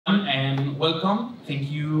welcome. Thank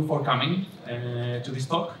you for coming to this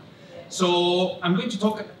talk. So I'm going to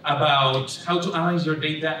talk about how to analyze your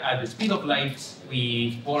data at the speed of light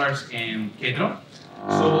with Polars and Kedro.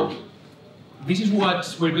 So this is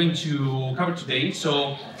what we're going to cover today.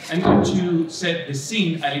 So I'm going to set the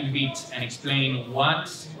scene a little bit and explain what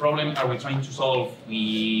problem are we trying to solve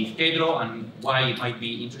with Kedro and why it might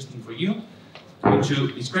be interesting for you. I'm going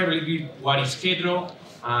to describe a little bit what is Kedro,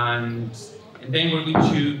 and then we're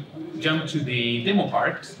going to jump to the demo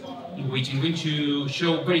part, in which I'm going to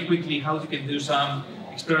show very quickly how you can do some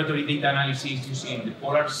exploratory data analysis using the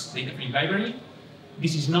Polars data frame library.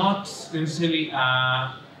 This is not necessarily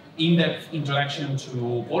an in-depth introduction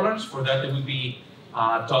to Polars. For that, there will be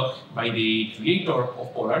a talk by the creator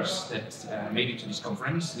of Polars that made it to this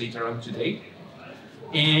conference later on today.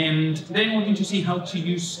 And then we're going to see how to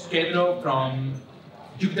use Kedro from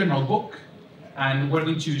Jupyter Notebook. And we're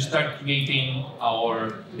going to start creating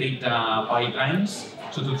our data pipelines,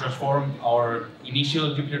 so to transform our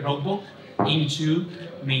initial Jupyter Notebook into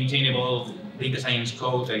maintainable data science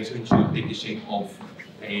code that is going to take the shape of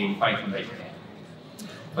a Python library.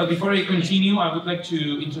 But before I continue, I would like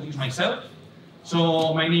to introduce myself.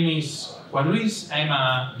 So my name is Juan. I'm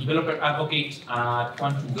a developer advocate at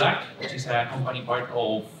Quantum Black, which is a company part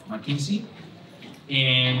of McKinsey.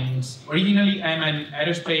 And originally, I'm an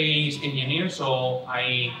aerospace engineer, so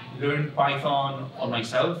I learned Python on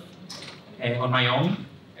myself, on my own.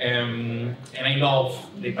 And I love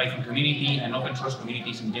the Python community and open source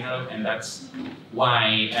communities in general, and that's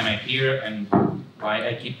why I'm here and why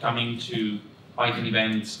I keep coming to Python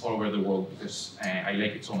events all over the world, because I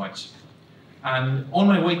like it so much. And on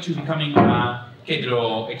my way to becoming a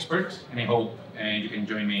Kedro expert, and I hope you can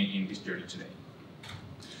join me in this journey today.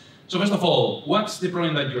 So first of all, what's the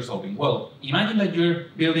problem that you're solving? Well, imagine that you're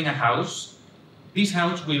building a house. This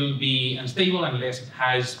house will be unstable unless it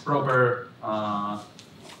has proper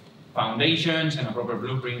foundations and a proper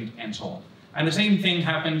blueprint and so on. And the same thing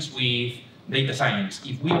happens with data science.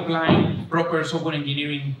 If we apply proper software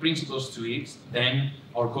engineering principles to it, then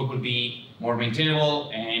our code will be more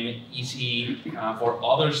maintainable and easy for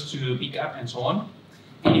others to pick up and so on.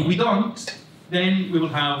 And if we don't, then we will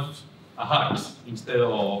have a hut instead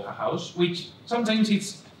of a house, which sometimes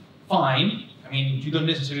it's fine. I mean, you don't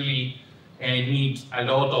necessarily need a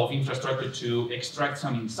lot of infrastructure to extract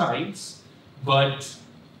some insights, but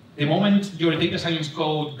the moment your data science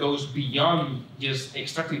code goes beyond just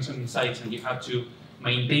extracting some insights and you have to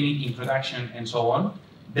maintain it in production and so on,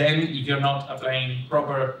 then if you're not applying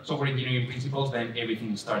proper software engineering principles, then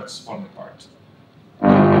everything starts falling apart.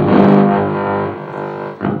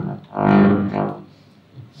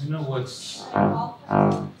 I don't know what's...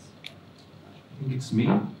 I think it's me.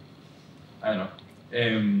 I don't know.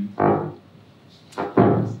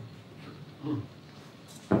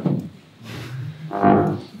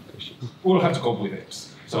 We'll have to cope with it,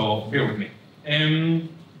 so bear with me.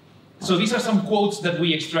 So these are some quotes that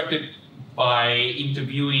we extracted by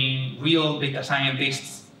interviewing real data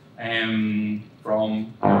scientists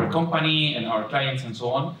from our company and our clients and so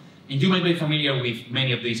on. And you might be familiar with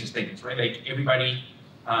many of these statements, right? Like everybody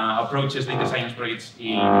approaches data science projects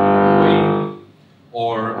in a way,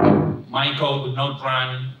 or my code would not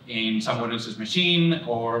run in someone else's machine,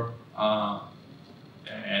 or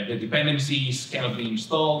the dependencies cannot be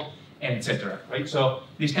installed, etc. Right? So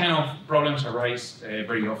these kind of problems arise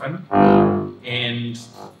very often. And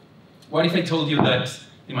what if I told you that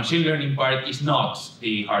the machine learning part is not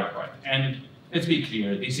the hard part? And let's be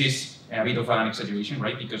clear, this is a bit of an exaggeration,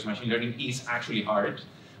 right? Because machine learning is actually hard.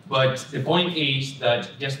 But the point is that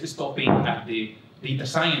just stopping at the data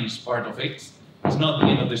science part of it is not the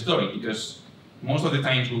end of the story, because most of the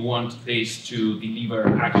times we want this to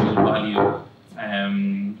deliver actual value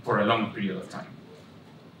for a long period of time.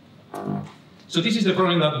 So this is the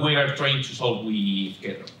problem that we are trying to solve with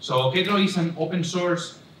Kedro. So Kedro is an open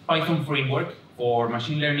source Python framework for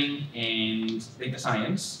machine learning and data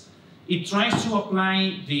science. It tries to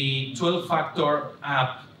apply the 12-factor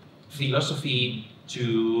app philosophy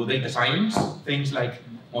to data science, things like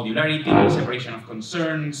modularity, separation of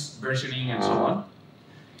concerns, versioning, and so on.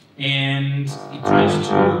 And it tries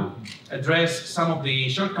to address some of the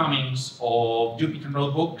shortcomings of Jupyter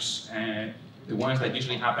Notebooks, the ones that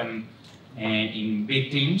usually happen in big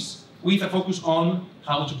teams, with a focus on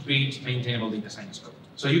how to create maintainable data science code.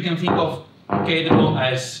 So you can think of Kedro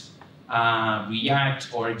as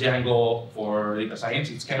React or Django for data science.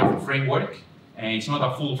 It's kind of a framework, and it's not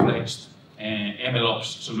a full-fledged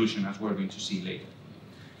MLOps solution, as we're going to see later.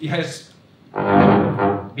 It has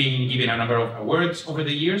been given a number of awards over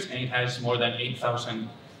the years, and it has more than 8,000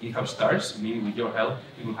 GitHub stars. Maybe with your help,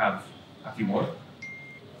 you will have a few more.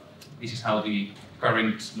 this is how the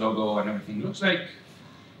current logo and everything looks like.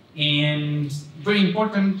 And very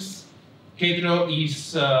important, Kedro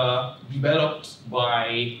is developed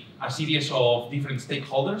by a series of different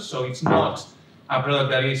stakeholders, so it's not a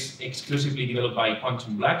product that is exclusively developed by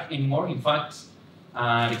Quantum Black anymore. In fact,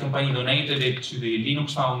 the company donated it to the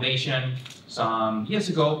Linux Foundation some years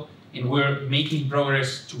ago, and we're making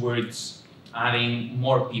progress towards adding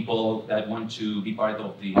more people that want to be part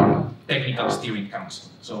of the technical steering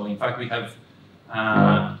council. So in fact, we have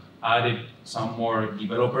added some more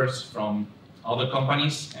developers from other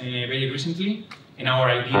companies very recently, and our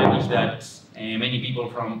idea is that many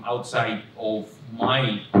people from outside of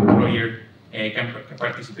my employer can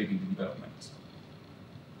participate in the development.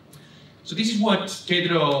 So this is what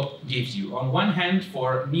Kedro gives you. On one hand,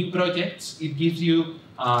 for new projects, it gives you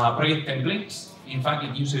project templates. In fact,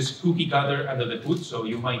 it uses cookie cutter under the hood, so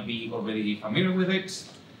you might be already familiar with it.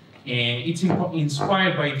 And it's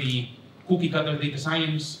inspired by the cookie cutter data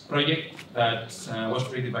science project that was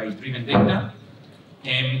created by Driven Data,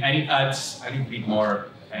 and it adds a little bit more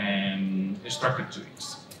structure to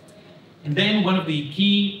it. And then one of the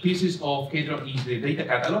key pieces of Kedro is the data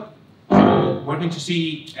catalog. So we're going to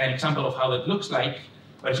see an example of how that looks like,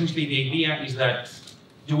 but essentially the idea is that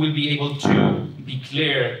you will be able to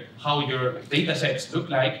declare how your data sets look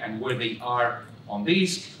like and where they are on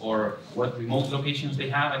disk, or what remote locations they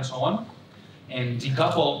have, and so on, and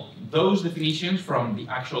decouple those definitions from the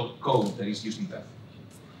actual code that is using that.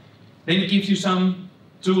 Then it gives you some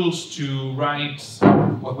tools to write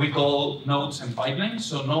what we call nodes and pipelines.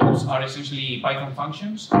 So nodes are essentially Python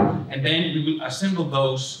functions, and then we will assemble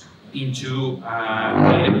those into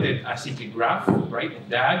a directed acyclic graph, right, a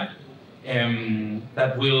DAG,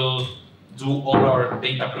 that will do all our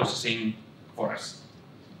data processing for us.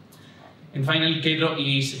 And finally, Kedro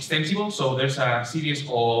is extensible, so there's a series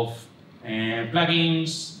of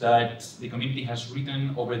plugins that the community has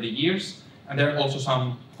written over the years, and there are also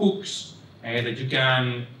some hooks that you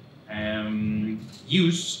can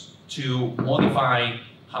use to modify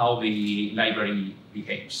how the library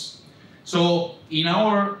behaves. So in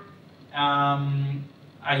our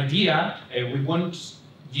idea, we want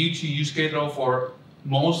you to use Kedro for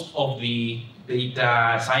most of the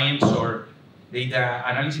data science or data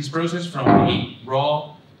analysis process, from the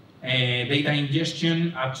raw data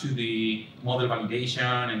ingestion up to the model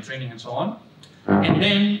validation and training and so on. And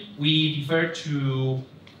then we defer to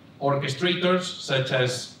orchestrators such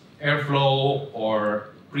as Airflow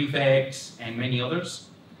or Prefect and many others,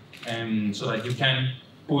 so that you can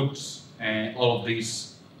put all of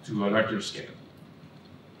this to a larger scale.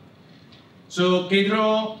 So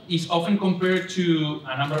Kedro is often compared to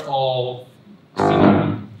a number of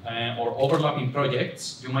similar or overlapping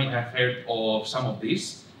projects. You might have heard of some of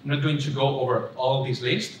these. I'm not going to go over all this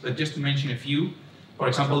list, but just to mention a few. For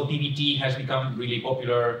example, dbt has become really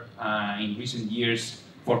popular in recent years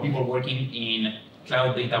for people working in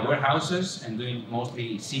cloud data warehouses and doing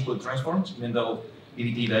mostly SQL transforms, even though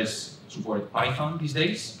dbt does support Python these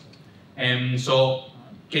days. And so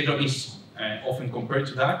Kedro is often compared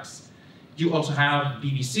to that. You also have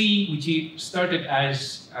BBC, which started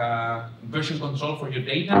as version control for your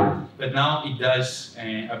data, but now it does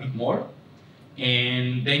a bit more.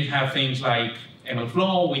 And then you have things like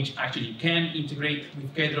MLflow, which actually can integrate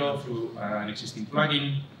with Kedro through an existing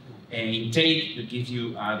plugin. And Intake, that gives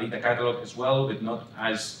you a data catalog as well, but not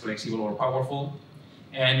as flexible or powerful.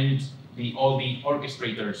 And all the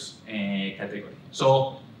orchestrators category.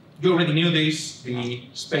 So you already knew this, the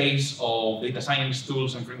space of data science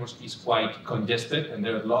tools and frameworks is quite congested, and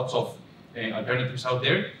there are lots of alternatives out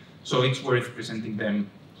there. So it's worth presenting them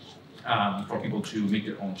for people to make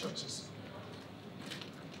their own choices.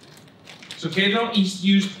 So Kedro is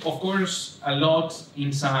used, of course, a lot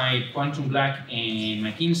inside Quantum Black and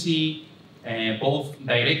McKinsey, both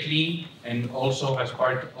directly and also as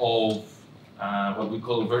part of what we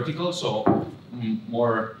call verticals, so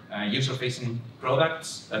more user-facing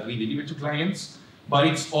products that we deliver to clients, but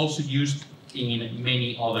it's also used in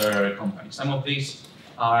many other companies. Some of these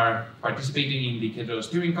are participating in the Kedro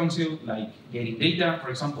Steering Council, like Getting Data, for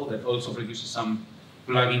example, that also produces some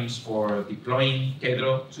plugins for deploying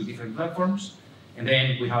Kedro to different platforms. And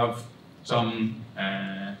then we have some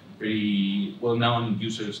very well-known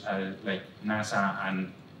users like NASA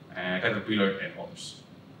and Caterpillar and others.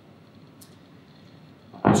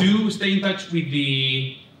 To stay in touch with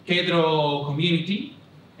the Kedro community,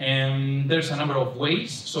 there's a number of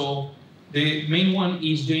ways. So the main one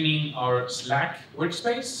is joining our Slack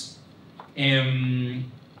workspace,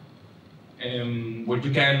 where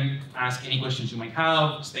you can ask any questions you might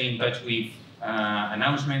have, stay in touch with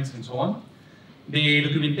announcements and so on. The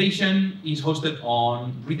documentation is hosted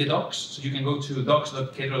on Read the Docs, so you can go to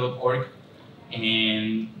docs.kedro.org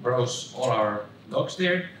and browse all our docs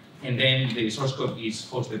there. And then the source code is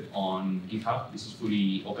hosted on GitHub. This is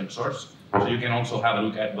fully open source, so you can also have a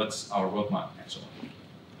look at what's our roadmap and so on.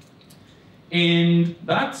 And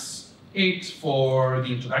that's it for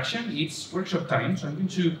the introduction. It's workshop time, so I'm going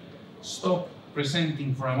to stop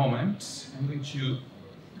presenting for a moment. I'm going to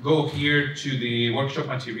go here to the workshop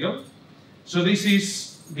material. So this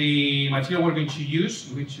is the material we're going to use.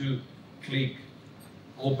 I'm going to click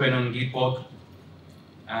open on Gitbook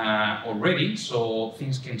already, so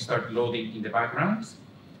things can start loading in the background.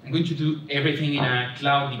 I'm going to do everything in a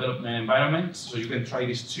cloud development environment, so you can try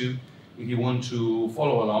this too if you want to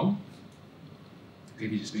follow along. Okay,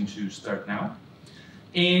 this is going to start now.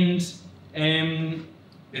 And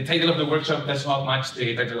the title of the workshop does not match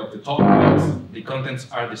the title of the talk, but the contents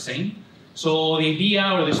are the same. So the idea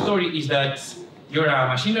or the story is that you're a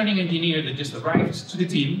machine learning engineer that just arrived to the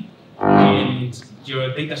team, and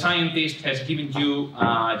your data scientist has given you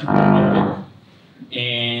a Jupyter notebook,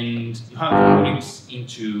 and you have to put it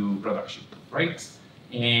into production, right?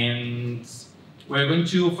 And we're going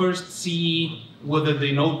to first see whether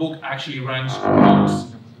the notebook actually runs or not.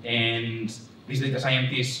 And this data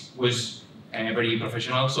scientist was very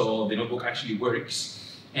professional, so the notebook actually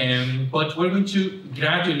works. But we're going to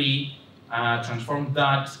gradually transform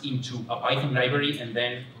that into a Python library and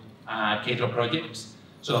then a Kedro project,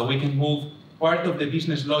 so that we can move part of the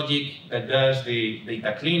business logic that does the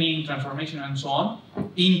data cleaning, transformation, and so on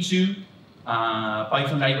into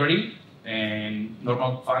Python library and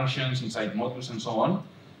normal functions inside modules and so on,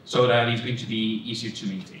 so that it's going to be easier to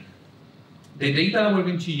maintain. The data that we're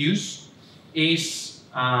going to use is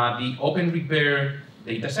the Open Repair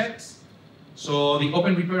dataset. So the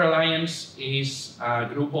Open Repair Alliance is a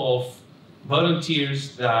group of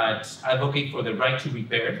volunteers that advocate for the right to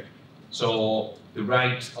repair. So the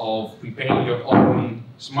right of repairing your own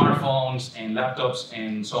smartphones and laptops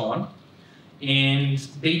and so on. And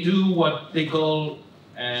they do what they call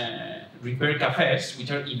repair cafes,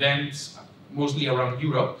 which are events mostly around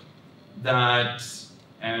Europe that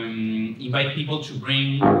invite people to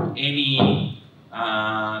bring any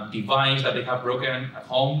device that they have broken at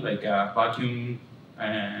home, like a vacuum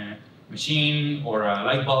machine or a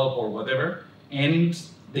light bulb or whatever, and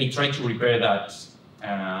they try to repair that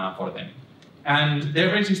for them. And they're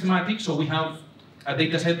very systematic, so we have a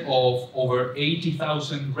data set of over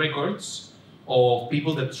 80,000 records of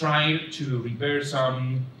people that try to repair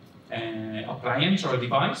some appliance or a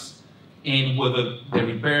device, and whether the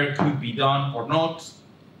repair could be done or not,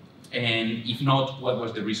 and if not, what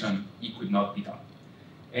was the reason it could not be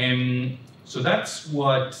done. So that's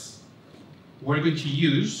what we're going to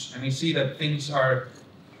use, and I see that things are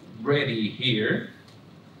ready here.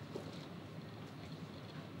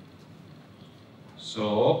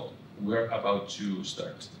 So we're about to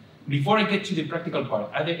start. Before I get to the practical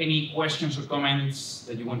part, are there any questions or comments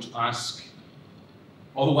that you want to ask?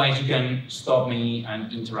 Otherwise, you can stop me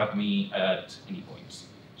and interrupt me at any point.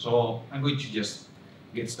 So I'm going to just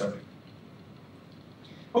get started.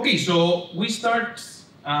 Okay, so we start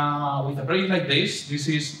with a project like this. This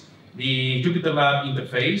is the Jupyter Lab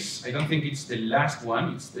interface. I don't think it's the last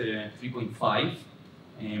one, it's the 3.5.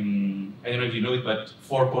 I don't know if you know it, but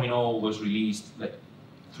 4.0 was released like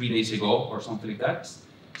 3 days ago or something like that.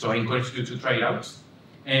 So I encourage you to try it out.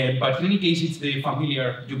 But in any case, it's the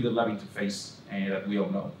familiar Jupyter Lab interface that we all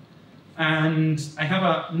know. And I have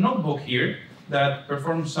a notebook here that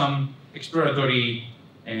performs some exploratory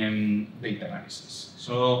data analysis.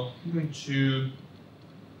 So I'm going to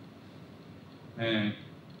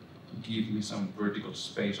give me some vertical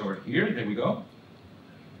space over here. There we go.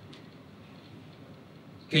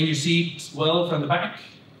 Can you see it well from the back?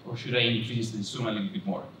 Or should I increase the zoom a little bit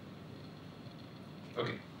more?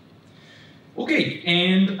 Okay. Okay,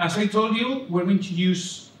 and as I told you, we're going to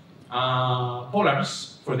use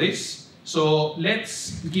Polars for this. So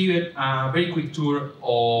let's give it a very quick tour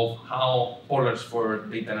of how Polars for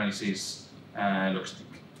data analysis looks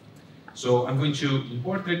like. So I'm going to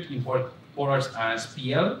import Polars as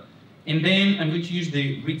PL, and then I'm going to use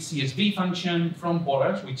the read CSV function from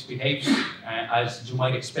Polars, which behaves as you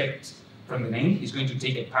might expect from the name. It's going to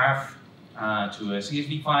take a path to a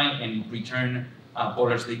CSV file and return a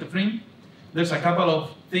Polars data frame. There's a couple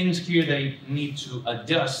of things here that I need to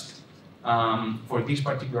adjust for this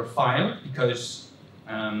particular file, because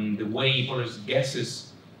the way Polars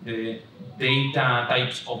guesses the data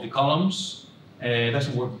types of the columns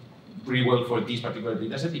doesn't work pretty well for this particular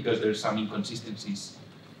dataset, because there's some inconsistencies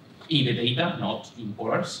in the data, not in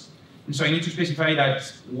Polars. And so I need to specify that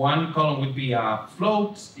one column would be a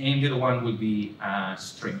float and the other one would be a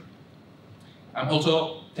string. I'm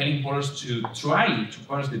also telling Polars to try to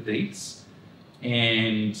parse the dates,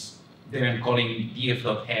 and then I'm calling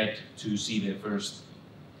df.head to see the first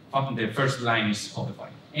lines of the file.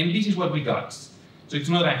 And this is what we got. So it's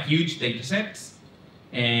not a huge data set,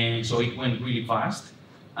 and so it went really fast.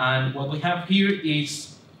 And what we have here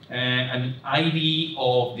is an ID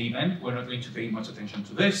of the event. We're not going to pay much attention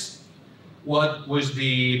to this. What was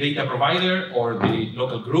the data provider or the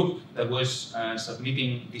local group that was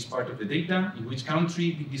submitting this part of the data? In which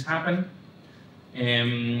country did this happen?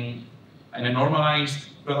 And a normalized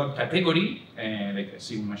product category, like a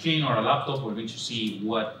sewing machine or a laptop, we're going to see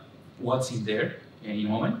what's in there in a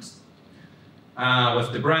moment. What's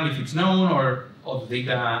the brand, if it's known, or all the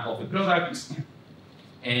data of the product,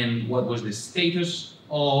 and what was the status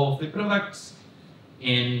of the product,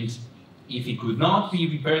 and if it could not be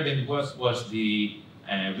repaired, then what was the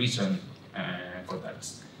reason for that.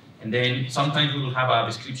 And then sometimes we will have a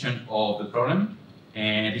description of the problem,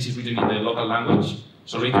 and this is written in the local language.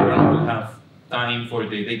 So later on we'll have time for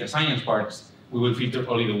the data science parts. We will filter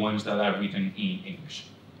only the ones that are written in English.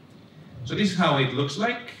 So this is how it looks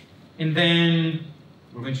like. And then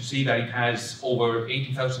we're going to see that it has over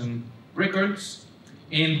 80,000 records.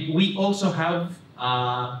 And we also have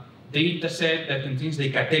a data set that contains the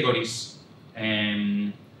categories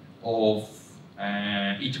of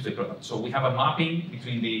each of the products. So we have a mapping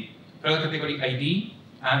between the product category ID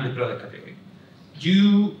and the product category.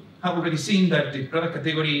 You have already seen that the product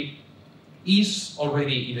category is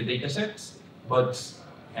already in the data set, but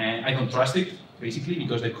I don't trust it, basically,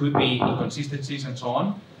 because there could be inconsistencies and so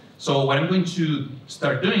on. So what I'm going to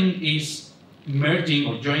start doing is merging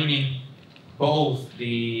or joining both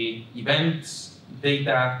the events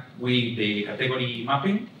data with the category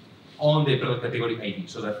mapping on the product category ID,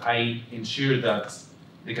 so that I ensure that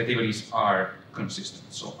the categories are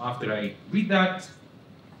consistent. So after I read that,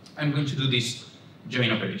 I'm going to do this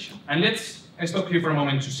join operation. And let's stop here for a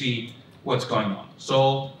moment to see what's going on.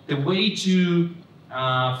 So the way to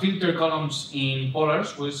filter columns in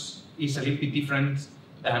Polars is a little bit different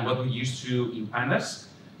than what we used to in Pandas.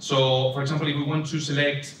 So for example, if we want to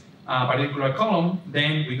select a particular column,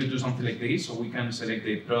 then we could do something like this. So we can select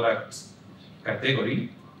the product category.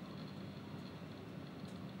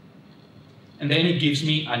 And then it gives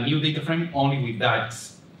me a new data frame only with that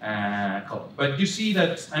column. But you see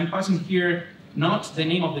that I'm passing here not the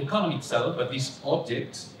name of the column itself, but this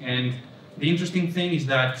object. And the interesting thing is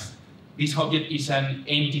that this object is an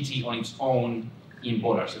entity on its own in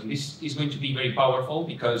Polars. And this is going to be very powerful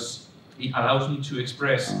because it allows me to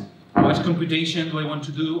express what computation do I want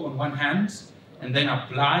to do on one hand, and then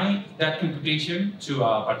apply that computation to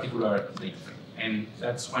a particular data frame. And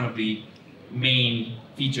that's one of the main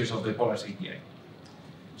features of the Polars API.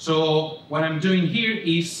 So what I'm doing here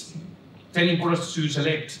is telling Polars to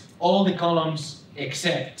select all the columns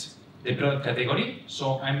except the product category.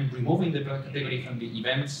 So I'm removing the product category from the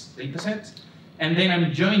events dataset, and then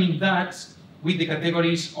I'm joining that with the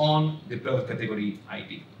categories on the product category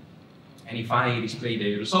ID. And if I display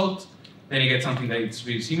the result, then I get something that is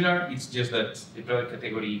really similar. It's just that the product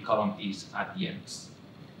category column is at the end.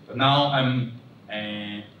 But now I'm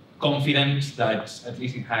confident that at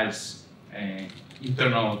least it has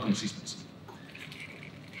internal consistency.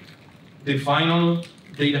 The final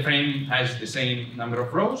data frame has the same number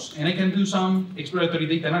of rows, and I can do some exploratory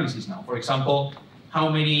data analysis now. For example, how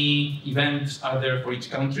many events are there for each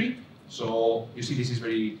country? So you see this is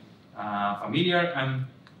very familiar. I'm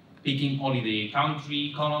picking only the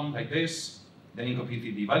country column like this, then I compute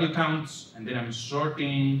the value counts, and then I'm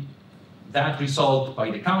sorting that result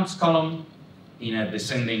by the counts column in a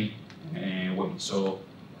descending way. So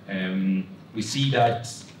we see that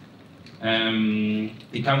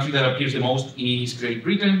the country that appears the most is Great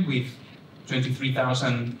Britain with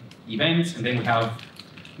 23,000 events, and then we have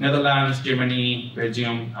Netherlands, Germany,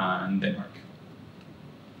 Belgium, and Denmark.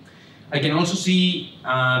 I can also see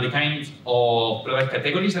the kind of product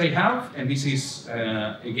categories that I have, and this is,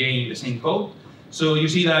 again, the same code. So you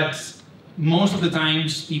see that most of the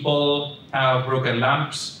times people have broken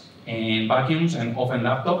lamps and vacuums and often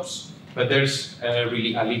laptops, but there's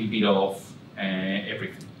really a little bit of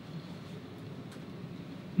everything.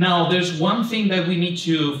 Now, there's one thing that we need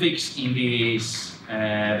to fix in this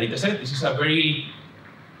dataset. This is a very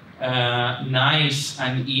nice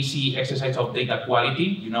and easy exercise of data quality.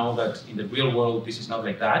 You know that in the real world, this is not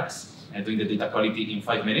like that, doing the data quality in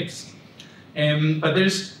 5 minutes. But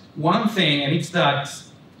there's one thing, and it's that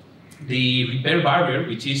the repair barrier,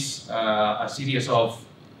 which is a series of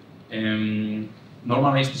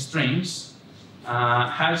normalized strings,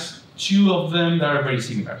 has two of them that are very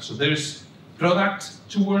similar. So there's product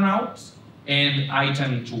to warn out and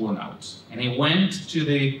item to warn out. And I went to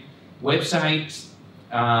the website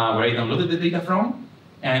where I downloaded the data from,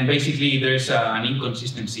 and basically there's an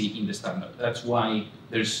inconsistency in the standard. That's why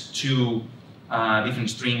there's two different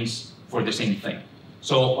strings for the same thing.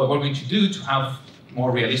 So what we're going to do to have more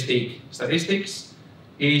realistic statistics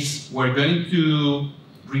is we're going to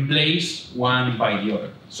replace one by the other.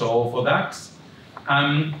 So for that,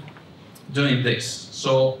 I'm doing this.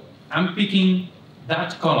 So I'm picking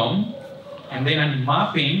that column, and then I'm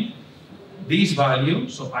mapping this value,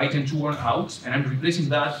 so item to warn out, and I'm replacing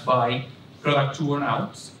that by product to warn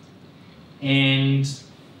out. And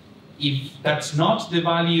if that's not the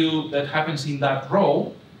value that happens in that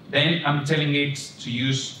row, then I'm telling it to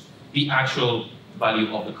use the actual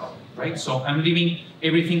value of the column, right? So I'm leaving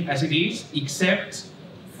everything as it is, except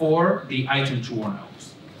for the item to warn out.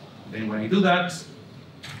 Then when I do that,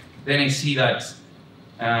 then I see that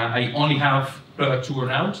I only have product to warn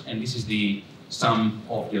out, and this is the sum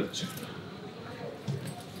of the other two.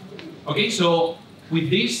 Okay, so with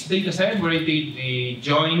this data set where I did the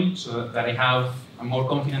join so that I'm more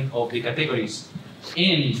confident of the categories,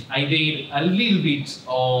 and I did a little bit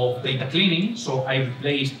of data cleaning, so I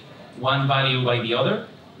replaced one value by the other.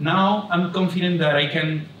 Now I'm confident that I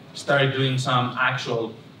can start doing some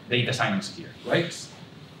actual data science here, right?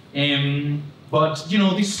 But you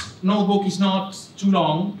know, this notebook is not too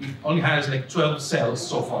long. It only has like 12 cells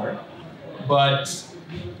so far. But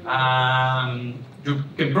you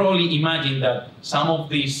can probably imagine that some of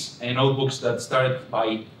these notebooks that start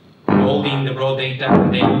by loading the raw data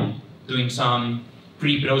and then doing some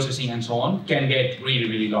pre-processing and so on can get really,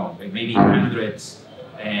 really long. Like maybe hundreds,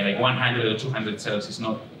 like 100 or 200 cells is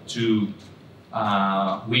not too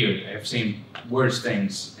weird. I've seen worse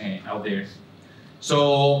things out there.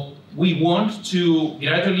 So we want to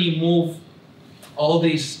gradually move all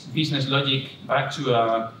this business logic back to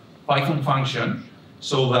a Python function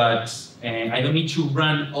so that I don't need to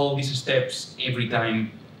run all these steps every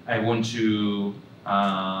time I want to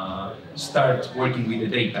start working with the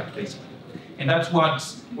data, basically. And that's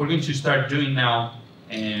what we're going to start doing now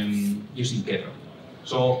using Kedro.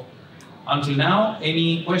 So until now,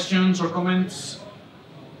 any questions or comments?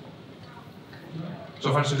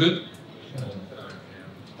 So far, so good?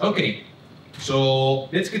 Okay, so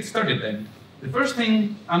let's get started then. The first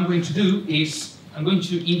thing I'm going to do is I'm going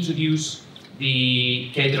to introduce the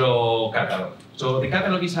Kedro catalog. So the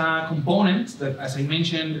catalog is a component that, as I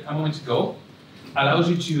mentioned a moment ago, allows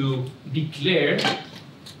you to declare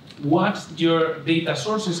what your data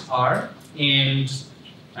sources are and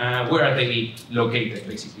where are they located,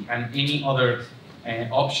 basically, and any other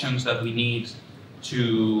options that we need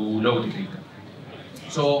to load the data.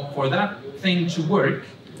 So for that thing to work,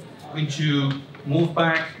 I'm going to move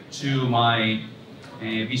back to my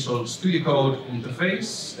Visual Studio Code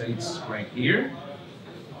interface. It's right here.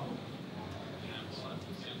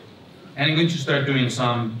 And I'm going to start doing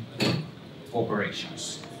some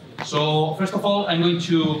operations. So first of all, I'm going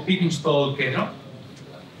to pip install Kedro.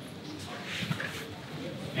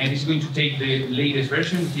 And it's going to take the latest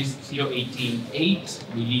version, which is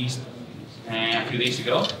 0.18.8, released a few days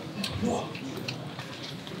ago.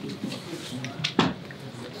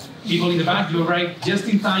 People in the back, you're right, just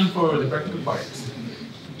in time for the practical part.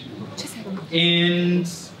 And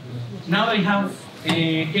now that I have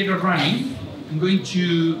Kedro running, I'm going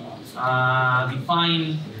to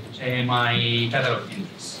define my catalog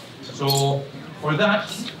entries. So for that,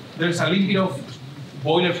 there's a little bit of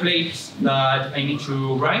boilerplate that I need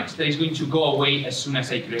to write that is going to go away as soon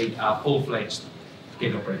as I create a full-fledged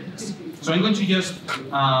Kedro project. So I'm going to just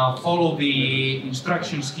follow the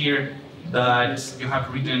instructions here that you have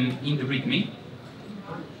written in the README.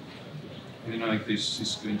 I don't know if this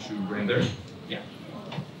is going to render. Yeah.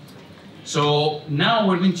 So now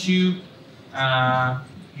we're going to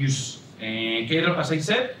use Kedro, as I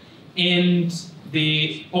said, and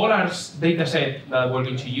the Polars dataset that we're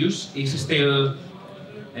going to use is still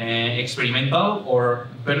experimental, or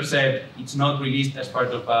better said, it's not released as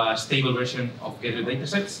part of a stable version of Kedro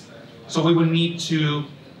datasets. So we will need to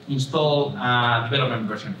install a development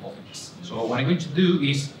version of it. So what I'm going to do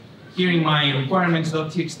is, here in my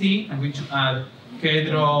requirements.txt, I'm going to add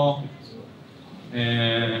Kedro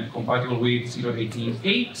compatible with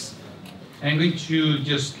 0.18.8. And I'm going to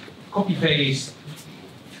just copy-paste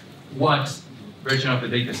what version of the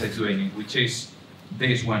dataset do I need, which is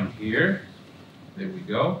this one here. There we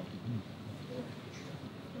go.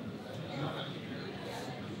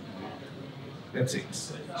 That's it.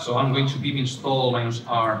 So I'm going to pip install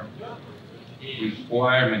 -r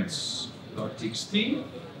requirements.txt.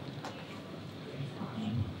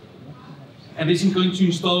 And this is going to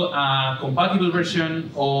install a compatible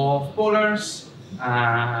version of Polars,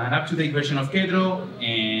 an up-to-date version of Kedro,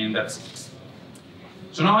 and that's it.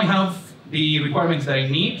 So now I have the requirements that I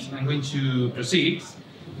need. I'm going to proceed.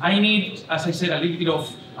 I need, as I said, a little bit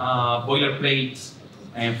of boilerplate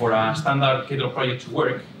for a standard Kedro project to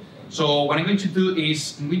work. So what I'm going to do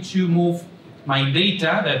is I'm going to move my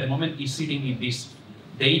data that at the moment is sitting in this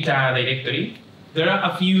data directory. There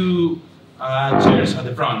are a few chairs at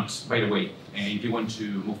the front, by the way, if you want to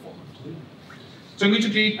move forward. So I'm going to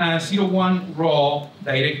create a 01 raw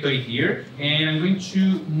directory here, and I'm going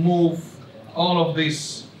to move all of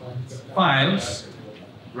these files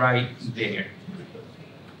right there.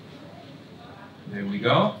 There we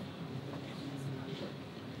go.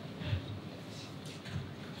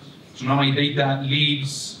 So now my data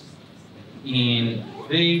lives in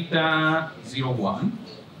data 01.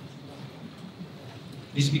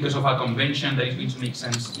 This is because of a convention that is going to make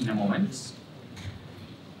sense in a moment.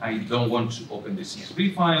 I don't want to open the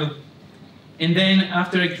CSV file. And then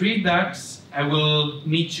after I create that, I will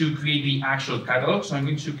need to create the actual catalog. So I'm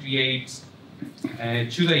going to create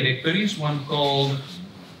two directories, one called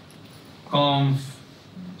conf/base,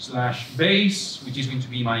 which is going to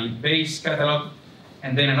be my base catalog,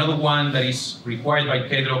 and then another one that is required by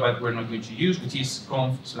Kedro, but we're not going to use, which is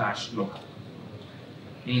conf/local.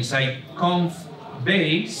 Inside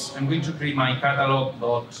conf/base, I'm going to create my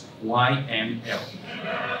catalog.yml.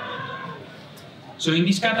 So in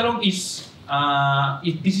this catalog is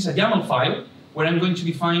this is a YAML file where I'm going to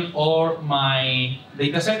define all my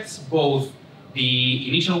datasets, both the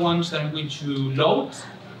initial ones that I'm going to load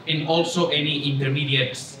and also any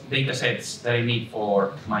intermediate datasets that I need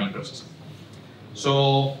for my processing.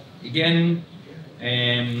 So again,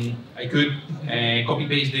 I could copy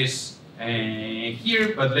paste this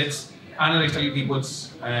here, but let's analyze a little bit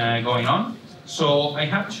what's going on. So I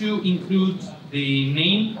have to include the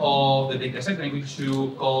name of the dataset. I'm going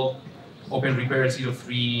to call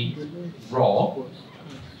OpenRepair03 raw. I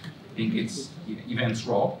think it's events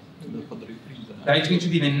raw. That is going to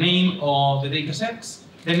be the name of the dataset.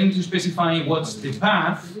 Then I need to specify what's the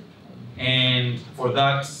path, and for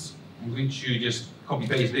that I'm going to just copy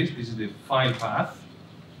paste this. This is the file path.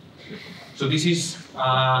 So this is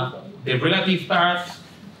the relative path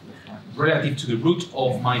relative to the root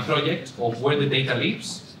of my project, of where the data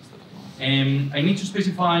lives. And I need to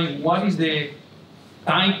specify what is the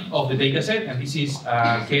type of the dataset, and this is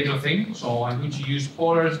a Kedro thing. So I'm going to use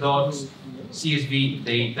polars.csv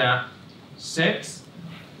data set.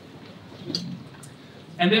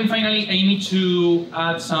 And then finally, I need to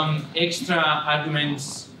add some extra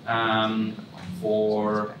arguments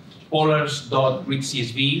for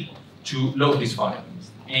polars.readcsv to load this file.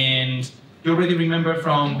 And you already remember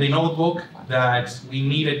from the notebook that we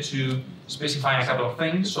needed to specify a couple of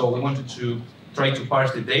things. So we wanted to try to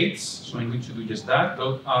parse the dates. So I'm going to do just that.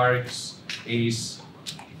 .args is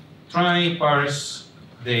try parse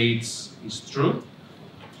dates is true.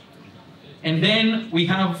 And then we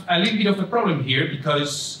have a little bit of a problem here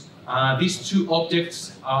because these two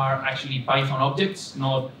objects are actually Python objects,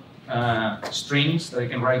 not strings that I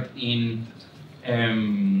can write in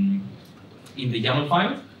the YAML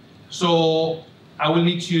file. So I will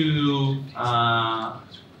need to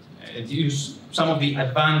use some of the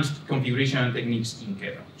advanced configuration techniques in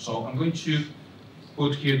Kedro. So I'm going to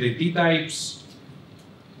put here the dtypes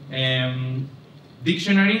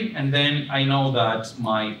dictionary, and then I know that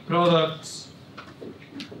my product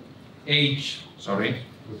thank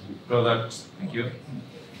you,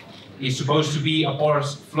 is supposed to be a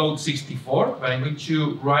Polars float 64, but I'm going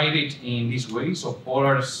to write it in this way. So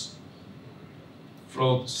Polars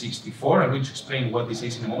float 64. I'm going to explain what this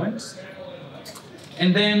is in a moment.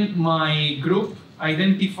 And then my group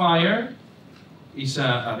identifier is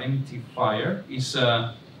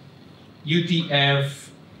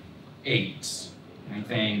UTF-8. I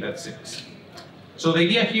think that's it. So the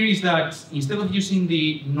idea here is that instead of using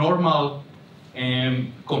the normal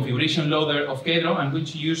configuration loader of Kedro, I'm going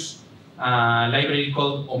to use a library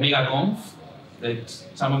called OmegaConf that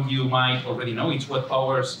some of you might already know. It's what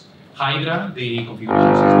powers Hydra, the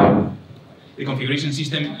configuration system. The configuration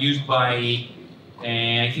system used by,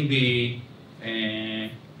 I think, the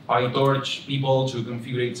PyTorch people to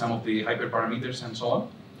configure some of the hyperparameters and so on.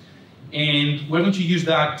 And we're going to use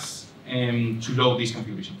that to load this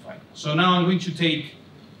configuration file. So now I'm going to take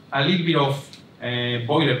a little bit of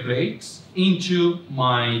boilerplate into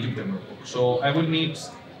my Jupyter notebook. So I will need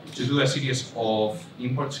to do a series of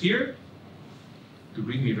imports here. The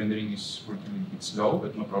README rendering is working a little bit slow,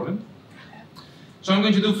 but no problem. So I'm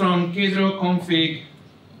going to do from Kedro config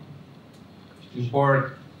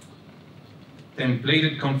import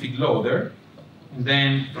templated config loader. And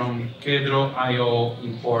then from Kedro IO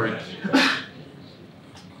import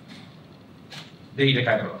data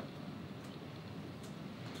catalog.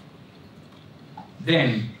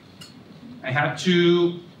 Then I have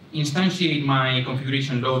to instantiate my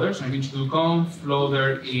configuration loader. So I'm going to do conf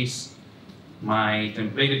loader is my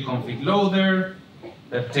templated config loader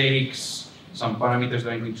that takes some parameters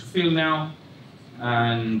that I'm going to fill now.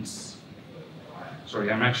 And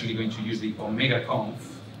sorry, I'm actually going to use the omega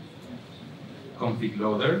conf config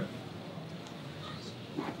loader.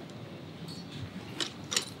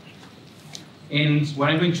 And what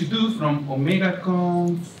I'm going to do from omega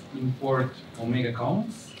conf import omega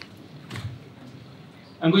conf,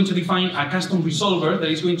 I'm going to define a custom resolver that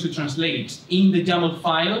is going to translate in the YAML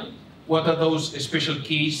file what are those special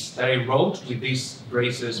keys that I wrote with these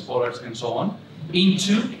braces, polars, and so on,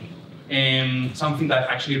 into something that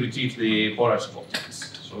actually retrieves the polars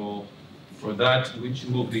objects. So for that, I'm going to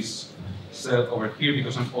move this cell over here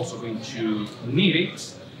because I'm also going to need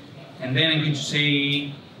it. And then I'm going to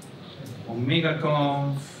say omega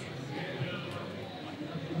conf,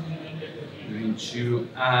 I'm going to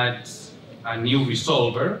add a new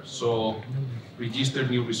resolver, so register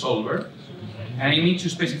new resolver. And I need to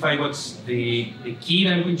specify what's the key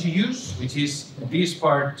that I'm going to use, which is this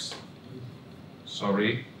part,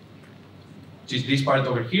 sorry, which is this part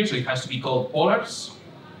over here, so it has to be called polars.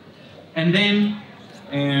 And then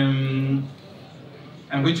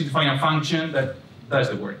I'm going to define a function that does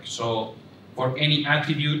the work. So for any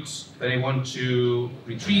attributes that I want to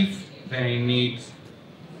retrieve, then I need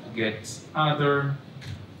get other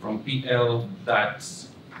from pl that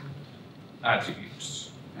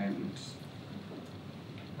attributes. And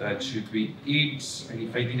that should be it. And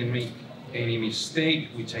if I didn't make any mistake,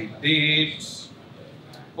 which I did,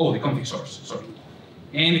 oh, the config source, sorry.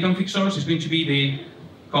 And the config source is going to be the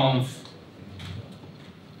conf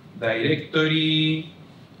directory.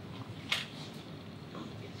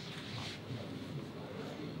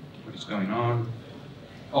 What is going on?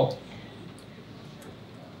 Oh,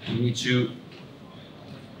 we need to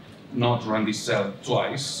not run this cell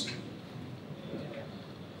twice.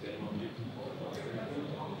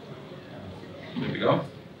 There we go.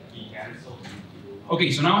 Okay,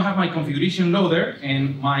 so now I have my configuration loader,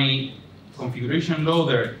 and my configuration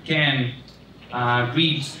loader can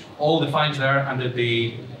read all the files that are under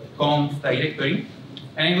the conf directory,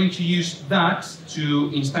 and I'm going to use that to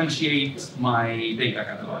instantiate my data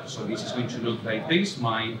catalog. So this is going to look like this.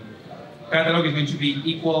 My catalog is going to be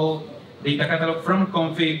equal data catalog from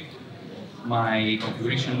config, my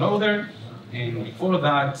configuration loader, and before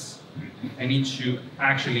that, I need to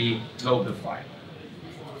actually load the file.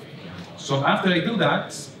 So after I do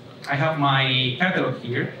that, I have my catalog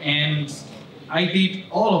here, and I did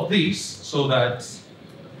all of this so that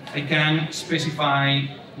I can specify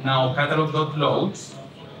now catalog.load,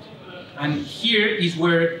 and here is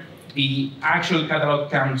where the actual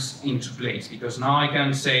catalog comes into place, because now I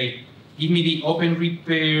can say, give me the open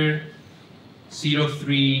repair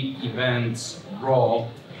 03 events raw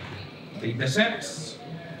datasets.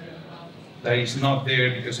 That is not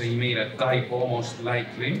there because I made a typo, most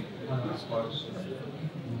likely.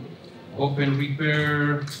 Open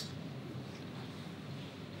repair.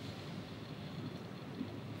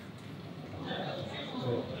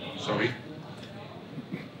 Sorry.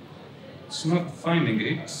 It's not finding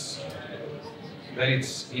it. That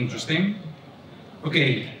is interesting.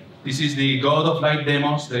 Okay, this is the God of Light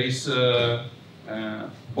demos that is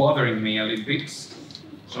bothering me a little bit.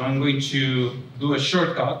 So I'm going to do a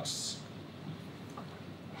shortcut.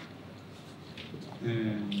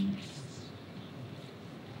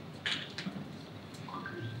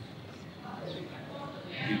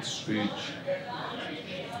 Git switch.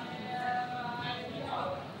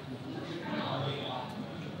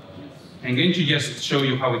 I'm going to just show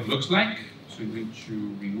you how it looks like. So I'm going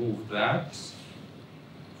to remove that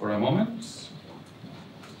for a moment.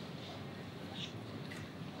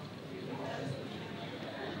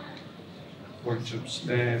 Workshop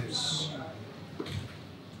steps.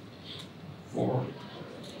 4.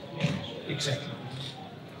 Exactly.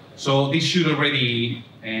 So this should already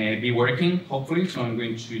be working, hopefully. So I'm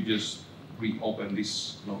going to just reopen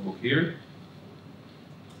this notebook here.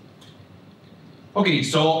 Okay,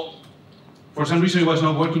 so for some reason it was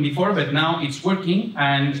not working before, but now it's working.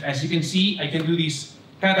 And as you can see, I can do this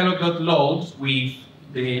catalog.load with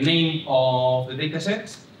the name of the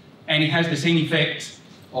dataset, and it has the same effect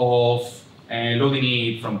of loading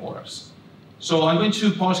it from polars. So I'm going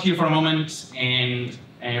to pause here for a moment and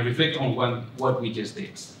reflect on what we just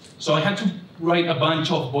did. So I had to write a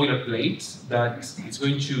bunch of boilerplates that it's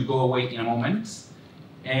going to go away in a moment.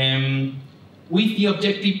 with the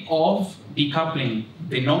objective of decoupling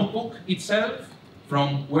the notebook itself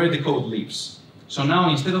from where the code lives. So now,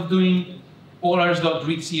 instead of doing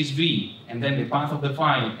polars.readcsv and then the path of the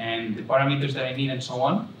file and the parameters that I need and so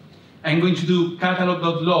on, I'm going to do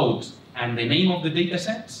catalog.load and the name of the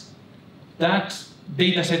dataset. That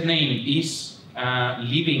dataset name is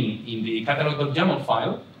living in the catalog.yaml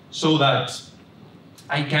file so that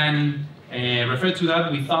I can refer to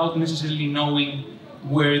that without necessarily knowing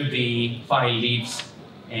where the file lives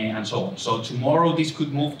and so on. So tomorrow this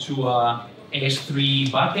could move to a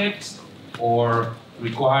S3 bucket or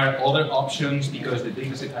require other options because the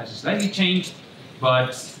dataset has slightly changed,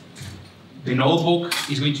 but the notebook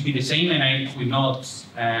is going to be the same and I will not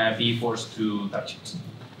be forced to touch it.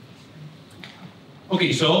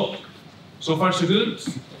 Okay, so far so good.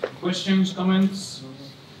 Questions, comments?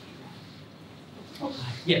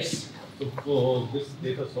 Yes? So for this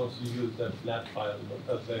data source, you use the flat file.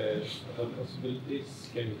 What are the other possibilities?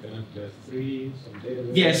 Can you connect to S3, some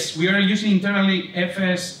database? Yes, we are using internally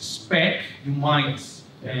fs-spec. You might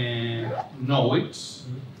know it.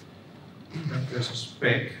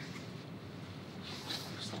 fs-spec,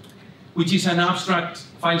 which is an abstract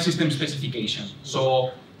file system specification.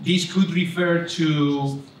 So this could refer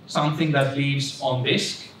to something that lives on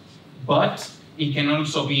disk, but it can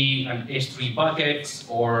also be an S3 bucket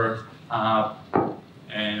or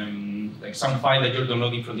like some file that you're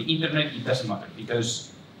downloading from the internet. It doesn't matter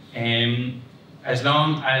because as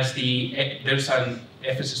long as there's an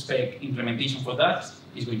fs-spec implementation for that,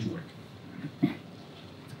 it's going to work.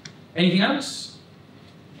 Anything else?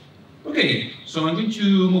 Okay, so I'm going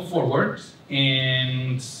to move forward,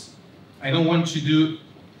 and I don't want to do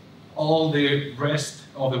all the rest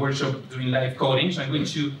of the workshop doing live coding, so I'm going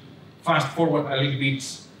to fast forward a little bit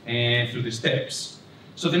through the steps.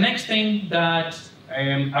 So the next thing that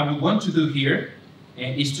I would want to do here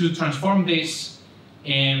is to transform this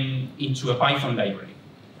into a Python library.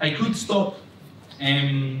 I could stop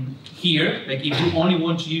here, like if you only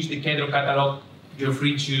want to use the Kedro catalog, you're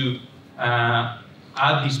free to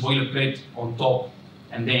add this boilerplate on top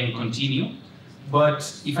and then continue.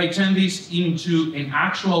 But if I turn this into an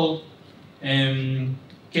actual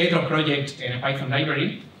Kedro project and a Python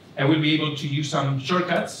library, I will be able to use some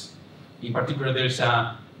shortcuts. In particular, there's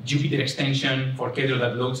a Jupyter extension for Kedro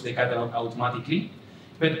that loads the catalog automatically.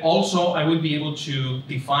 But also, I will be able to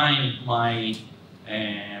define my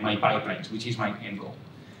pipelines, which is my end goal.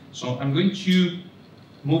 So I'm going to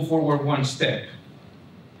move forward one step.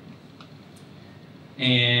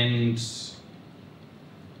 And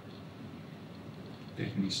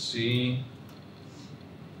let me see.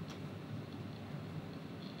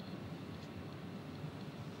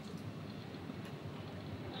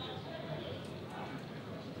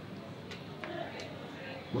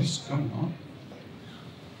 What is going on?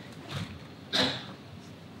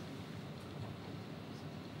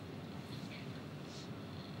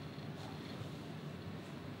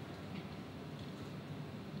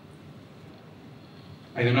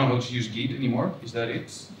 I don't know how to use Git anymore. Is that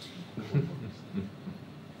it?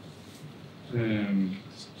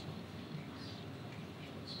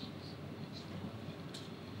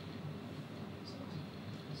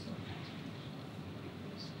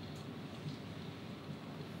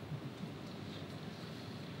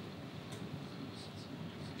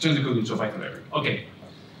 Turn the code into a Python library. Okay.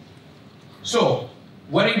 So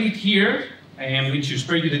what I did here, I am going to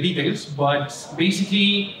spare you the details, but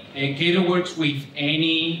basically Kedro works with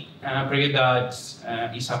any project that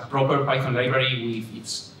is a proper Python library with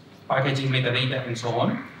its packaging metadata and so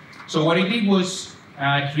on. So what I did was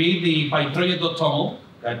create the pyproject.toml,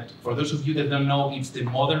 that for those of you that don't know, it's the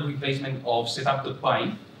modern replacement of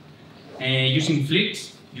setup.py. Using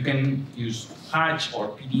Flit, you can use Hatch or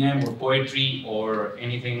PDM or Poetry or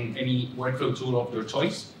anything, any workflow tool of your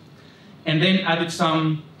choice. And then added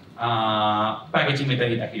some packaging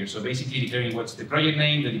metadata here. So basically declaring what's the project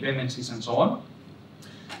name, the dependencies, and so on.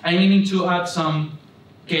 I need to add some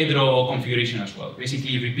Kedro configuration as well.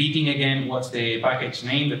 Basically repeating again what's the package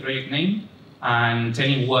name, the project name, and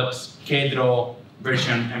telling what Kedro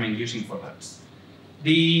version I'm using for that.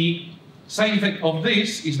 The side effect of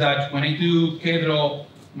this is that when I do Kedro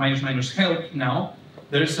 --help now,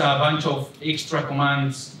 there's a bunch of extra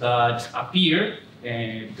commands that appear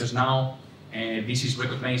because now this is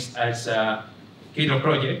recognized as a Kedro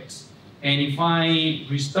project. And if I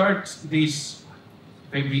restart this,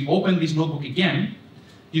 if I reopen this notebook again,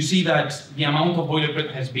 you see that the amount of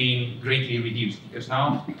boilerplate has been greatly reduced because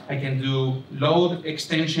now I can do load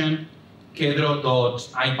extension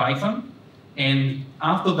kedro.ipython, and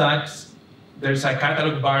after that there's a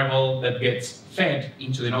catalog variable that gets fed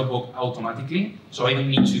into the notebook automatically, so I don't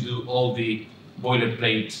need to do all the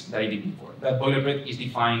boilerplate that I did before. That boilerplate is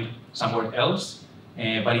defined somewhere else,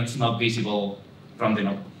 but it's not visible from the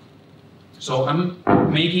notebook. So I'm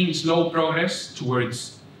making slow progress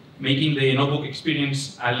towards making the notebook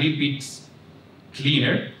experience a little bit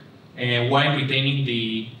cleaner while retaining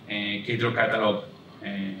the Kedro catalog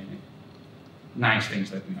nice things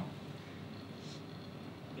that we know.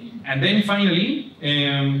 And then finally,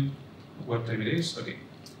 what time it is? Okay.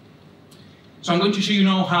 So I'm going to show you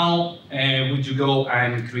now how would you go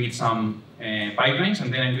and create some pipelines,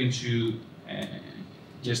 and then I'm going to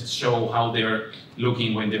just show how they're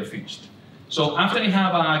looking when they're finished. So after I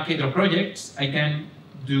have a Kedro project, I can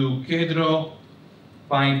do Kedro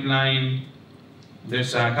pipeline.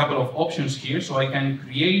 There's a couple of options here, so I can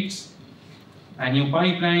create a new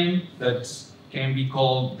pipeline that can be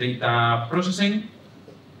called data processing.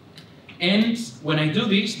 And when I do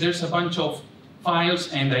this, there's a bunch of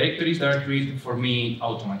files and directories that are created for me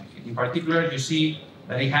automatically. In particular, you see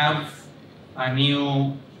that I have a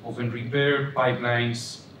new open repair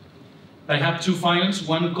pipelines. I have two files,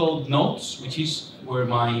 one called nodes, which is where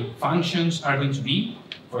my functions are going to be.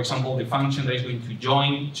 For example, the function that is going to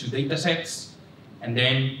join two data sets, and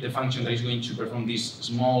then the function that is going to perform this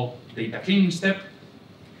small data cleaning step.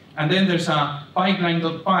 And then there's a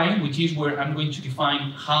pipeline.py, which is where I'm going to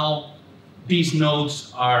define how these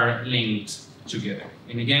nodes are linked together.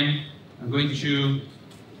 And again, I'm going to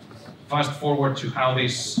fast forward to how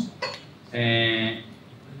this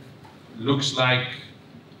looks like.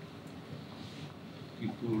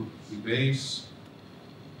 Equal base.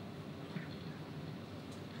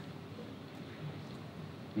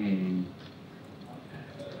 Going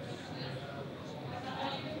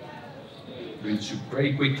to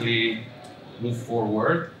very quickly move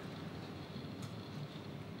forward.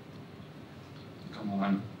 Come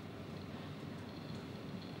on.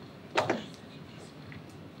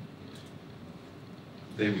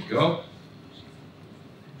 There we go.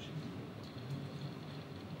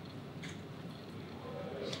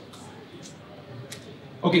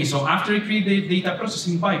 Okay, so after I create the data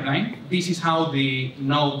processing pipeline, this is how the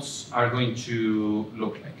nodes are going to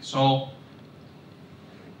look like. So,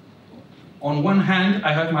 on one hand,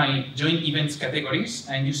 I have my join events categories,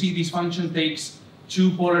 and you see this function takes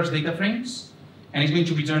two Polars data frames, and it's going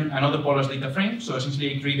to return another Polars data frame. So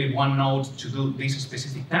essentially, I created one node to do this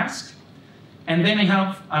specific task. And then I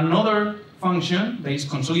have another function that is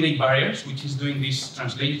consolidate barriers, which is doing this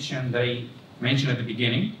translation that I mentioned at the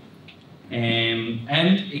beginning.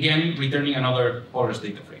 And again, returning another Polars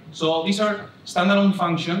data frame. So these are standalone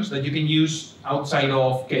functions that you can use outside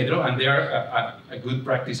of Kedro, and they are a good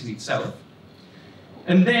practice in itself.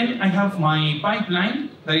 And then I have my pipeline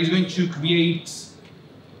that is going to create,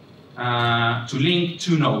 to link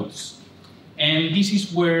two nodes. And this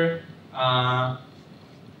is where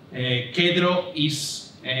Kedro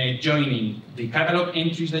is joining the catalog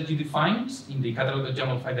entries that you defined in the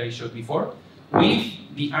catalog.yaml file that I showed before with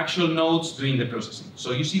the actual nodes doing the processing.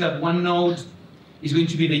 So you see that one node is going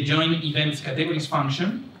to be the join events categories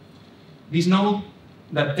function. This node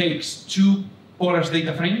that takes two Polars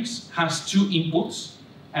data frames has two inputs,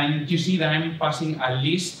 and you see that I'm passing a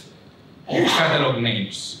list of catalog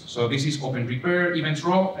names. So this is open repair events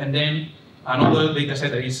raw, and then another data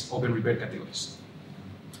set that is open repair categories.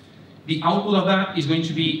 The output of that is going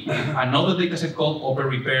to be another data set called open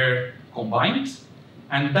repair combined,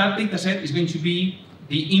 and that data set is going to be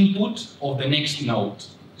the input of the next node.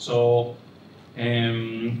 So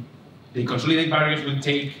the consolidate barriers will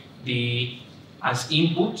take as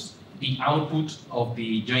input the output of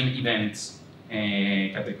the join events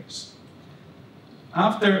categories.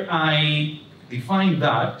 After I define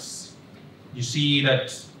that, you see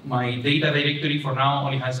that my data directory for now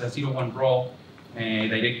only has a 01 raw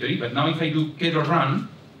directory, but now if I do Kedro run,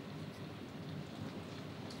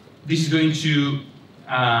 this is going to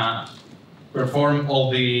perform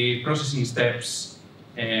all the processing steps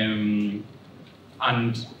and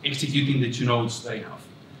executing the two nodes that I have.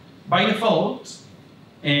 By default,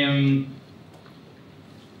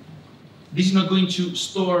 this is not going to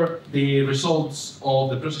store the results of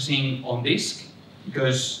the processing on disk,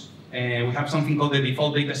 because we have something called the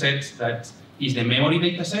default dataset that is the memory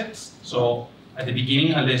dataset. So at the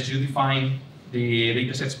beginning, unless you define the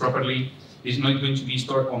datasets properly, this is not going to be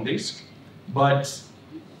stored on disk. But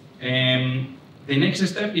the next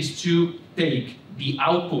step is to take the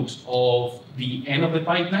output of the end of the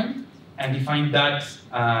pipeline and define that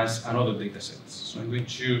as another dataset. So I'm going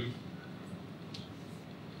to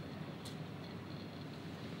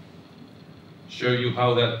show you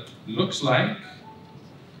how that looks like.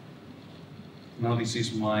 Now this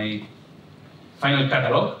is my final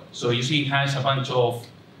catalog. So you see it has a bunch of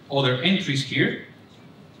other entries here.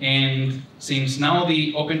 And since now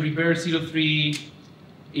the Open Repair 03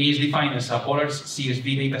 is defined as a Polars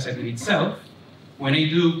CSV dataset in itself, when I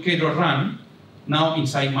do Kedro run, now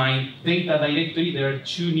inside my data directory, there are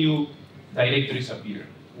two new directories appear.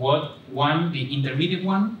 One, the intermediate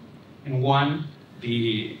one, and one,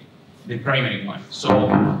 the primary one.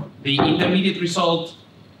 So the intermediate result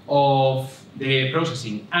of the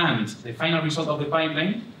processing and the final result of the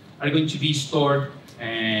pipeline are going to be stored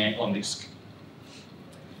on disk.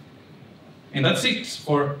 And that's it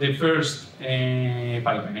for the first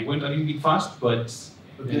pipeline. I went a little bit fast, but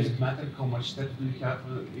does it matter how much steps do you have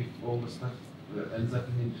if all the stuff ends up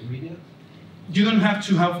in intermediate? You don't have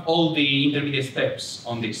to have all the intermediate steps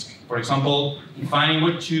on disk. For example, if I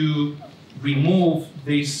were to remove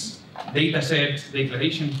this dataset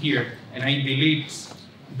declaration here and I delete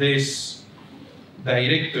this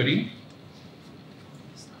directory,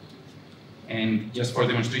 and just for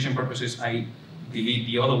demonstration purposes, I delete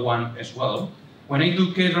the other one as well. When I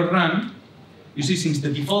do Kedro run, you see, since the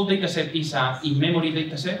default dataset is an in-memory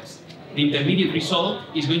dataset, the intermediate result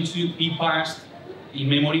is going to be passed in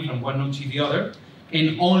memory from one node to the other,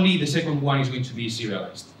 and only the second one is going to be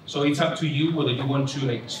serialized. So it's up to you whether you want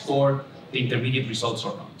to store the intermediate results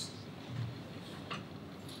or not.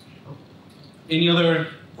 Any other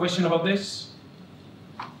question about this?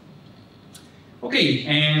 Okay,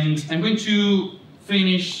 and I'm going to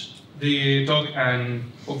finish the talk and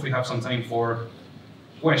hopefully have some time for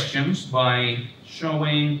questions by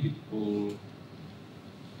showing people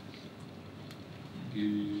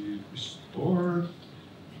restore.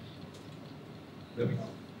 There we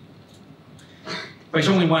go. By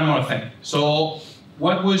showing one more thing. So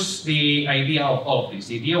what was the idea of all of this?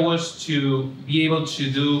 The idea was to be able to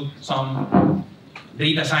do some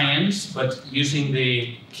data science, but using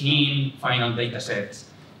the clean final data set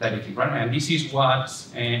directly, right? And this is what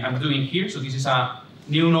I'm doing here. So this is a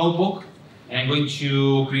new notebook, and I'm going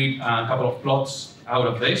to create a couple of plots out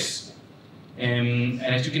of this. And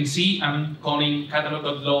as you can see, I'm calling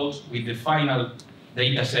catalog.load with the final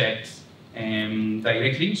data set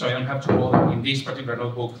directly, so I don't have to bother in this particular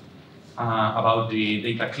notebook about the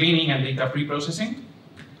data cleaning and data pre-processing.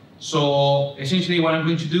 So essentially what I'm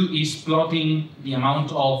going to do is plotting the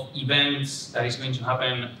amount of events that is going to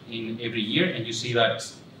happen in every year, and you see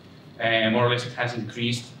that more or less it has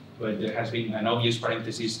increased, but there has been an obvious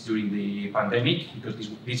parenthesis during the pandemic because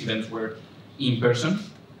these events were in person.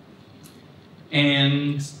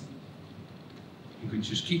 And I'm going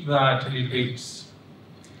to skip that a little bit.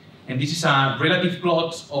 And this is a relative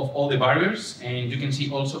plot of all the barriers, and you can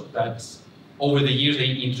see also that over the years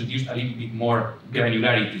they introduced a little bit more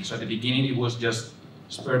granularity. So at the beginning it was just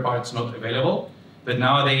spare parts not available, but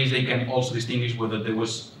nowadays they can also distinguish whether there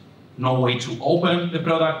was no way to open the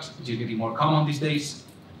product, which is getting more common these days,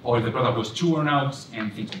 or if the product was worn out,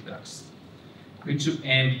 and things like that. I'm going to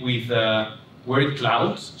end with word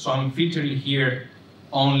clouds. So I'm filtering here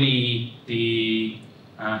only the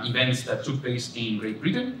events that took place in Great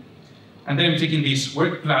Britain. And then I'm taking this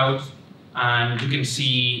word cloud, and you can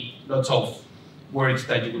see lots of words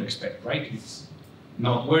that you would expect, right? It's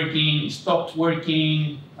not working, stopped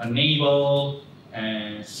working, enable,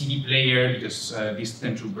 CD player, because these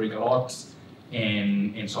tend to break a lot,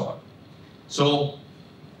 and so on. So,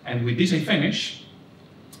 and with this I finish.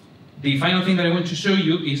 The final thing that I want to show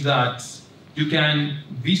you is that you can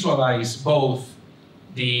visualize both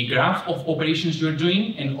the graph of operations you're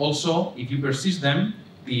doing and also, if you persist them,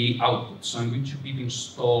 the output. So I'm going to pip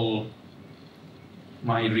install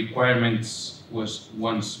my requirements was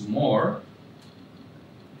once more.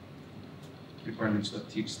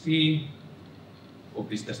 Requirements.txt. Hope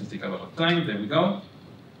this doesn't take a lot of time. There we go.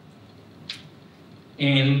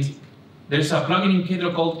 And there's a plugin in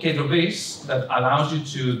Kedro called Kedro Base that allows you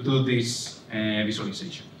to do this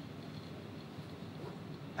visualization.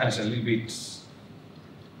 Has a little bit.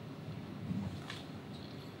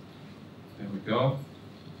 There we go.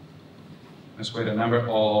 There's quite a number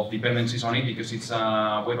of dependencies on it because it's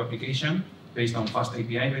a web application based on Fast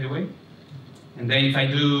API, by the way. And then if I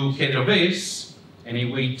do Kedro Base and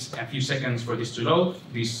I wait a few seconds for this to load,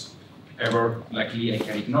 this error, luckily I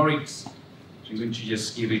can ignore it. So I'm going to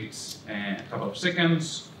just give it a couple of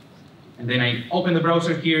seconds. And then I open the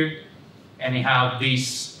browser here and I have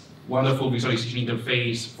this wonderful visualization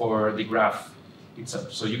interface for the graph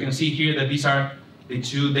itself. So you can see here that these are the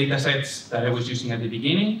two data sets that I was using at the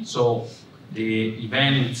beginning. So the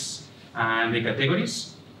events and the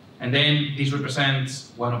categories. And then this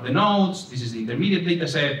represents one of the nodes. This is the intermediate data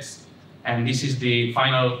set. And this is the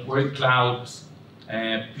final word cloud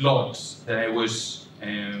plots that I was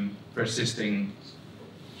persisting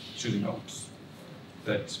to the nodes.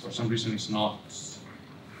 that for some reason is not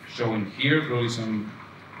showing here, probably some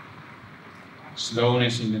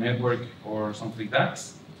slowness in the network or something like that.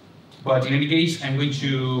 But in any case, I'm going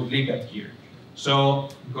to leave that here. So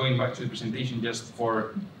going back to the presentation just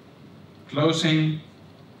for closing.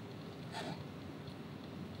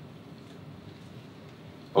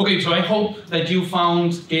 Okay, so I hope that you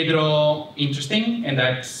found Kedro interesting and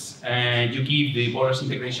that you give the Polars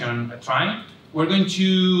integration a try. We're going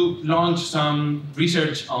to launch some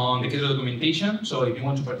research on the Kedro documentation, so if you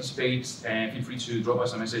want to participate, feel free to drop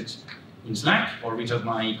us a message in Slack or reach out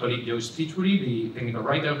my colleague Joe Stitchbury, the technical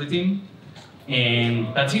writer of the team.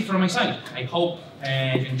 And that's it from my side. I hope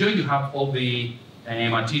you enjoyed. You have all the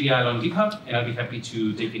material on GitHub, and I'll be happy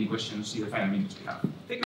to take any questions in the final minutes we have.